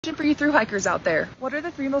For you thru hikers out there, what are the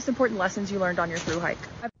 3 most important lessons you learned on your thru hike?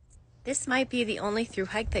 This might be the only thru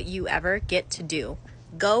hike that you ever get to do.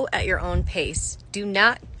 Go at your own pace. Do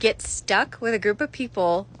not get stuck with a group of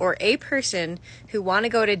people or a person who want to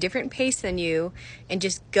go at a different pace than you and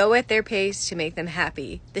just go at their pace to make them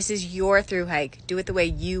happy. This is your thru hike. Do it the way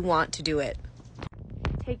you want to do it.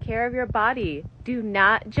 Take care of your body. Do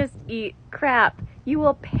not just eat crap. You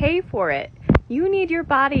will pay for it. You need your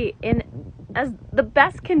body in as the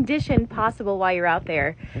best condition possible while you're out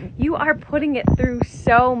there. You are putting it through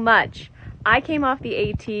so much. I came off the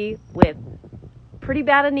AT with pretty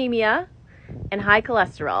bad anemia and high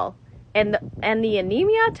cholesterol. And the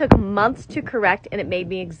anemia took months to correct, and it made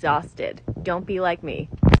me exhausted. Don't be like me.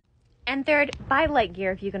 And third, buy light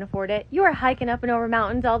gear if you can afford it. You are hiking up and over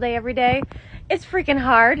mountains all day, every day. It's freaking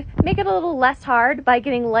hard. Make it a little less hard by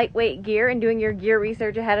getting lightweight gear and doing your gear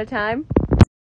research ahead of time.